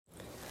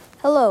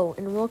Hello,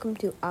 and welcome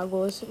to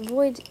Agos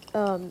Void,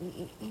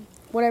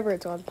 whatever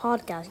it's on,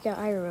 podcast. Yeah,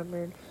 I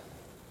remembered.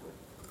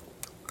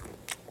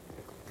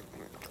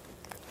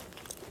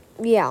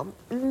 Yeah,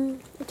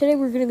 today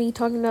we're going to be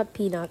talking about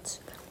peanuts.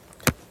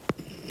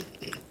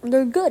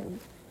 They're good.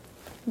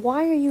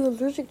 Why are you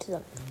allergic to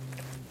them?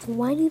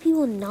 Why do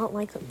people not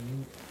like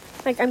them?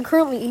 Like, I'm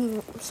currently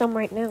eating some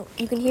right now.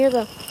 You can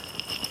hear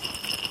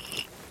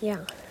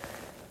yeah.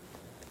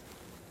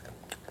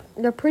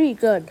 They're pretty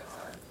good.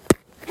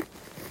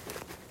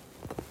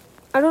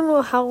 I don't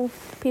know how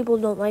people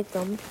don't like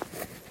them.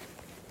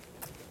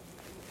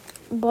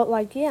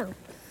 But, yeah.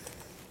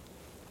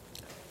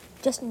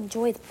 Just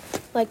enjoy them.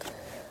 Like,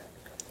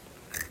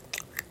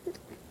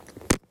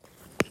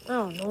 I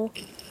don't know.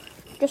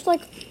 Just why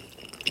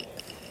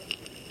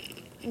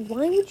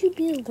would you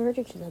be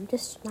allergic to them?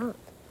 Just stop.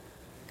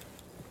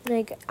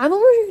 I'm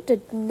allergic to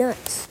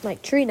nuts,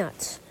 like tree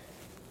nuts.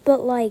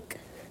 But,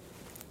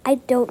 I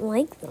don't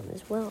like them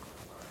as well.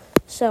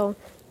 So,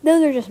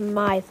 those are just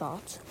my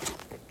thoughts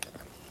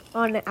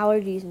on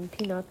allergies and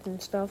peanuts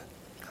and stuff.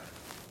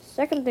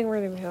 Second thing we're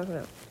going to be talking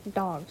about,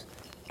 dogs.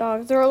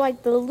 Dogs, they're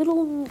like the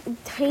little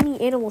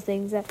tiny animal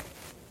things that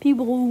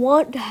people who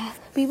want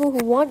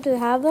to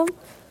have them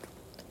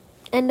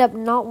end up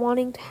not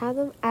wanting to have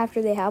them after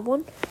they have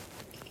one.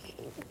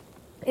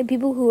 And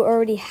people who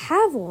already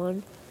have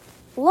one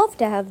love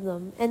to have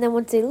them. And then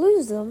once they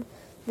lose them,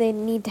 they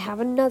need to have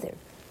another.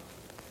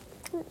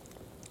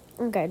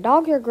 Okay,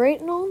 dogs are great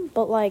and all,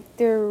 but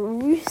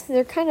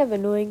they're kind of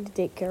annoying to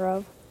take care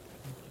of.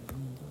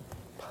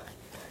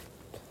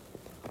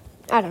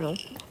 I don't know.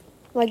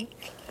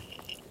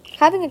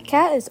 Having a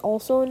cat is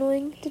also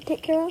annoying to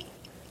take care of.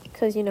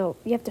 Because, you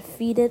have to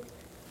feed it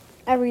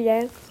every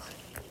day.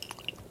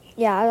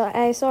 Yeah,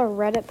 I saw a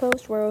Reddit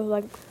post where it was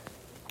like,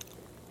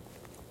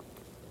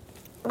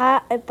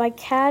 my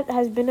cat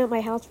has been at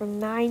my house for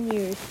 9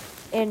 years.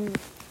 And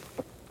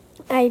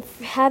I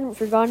hadn't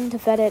forgotten to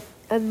feed it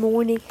a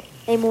morning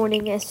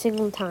a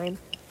single time.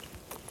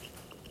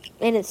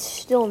 And it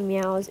still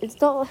meows.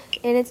 It's not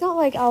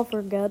like I'll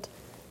forget.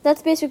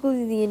 That's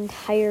basically the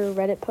entire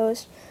Reddit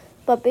post.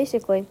 But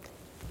basically,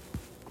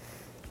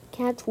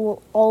 cats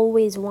will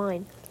always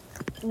whine,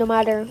 no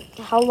matter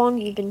how long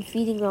you've been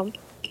feeding them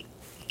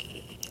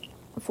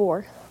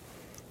for.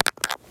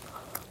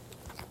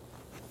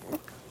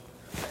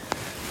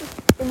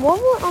 And while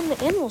we're on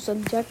the animal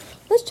subject,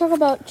 let's talk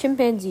about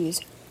chimpanzees.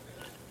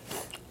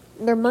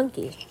 They're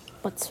monkeys,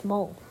 but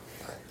small.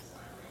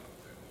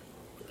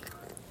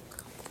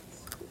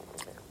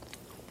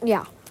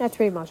 Yeah, that's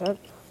pretty much it.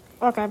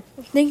 Okay,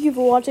 thank you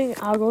for watching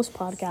Algo's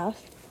podcast.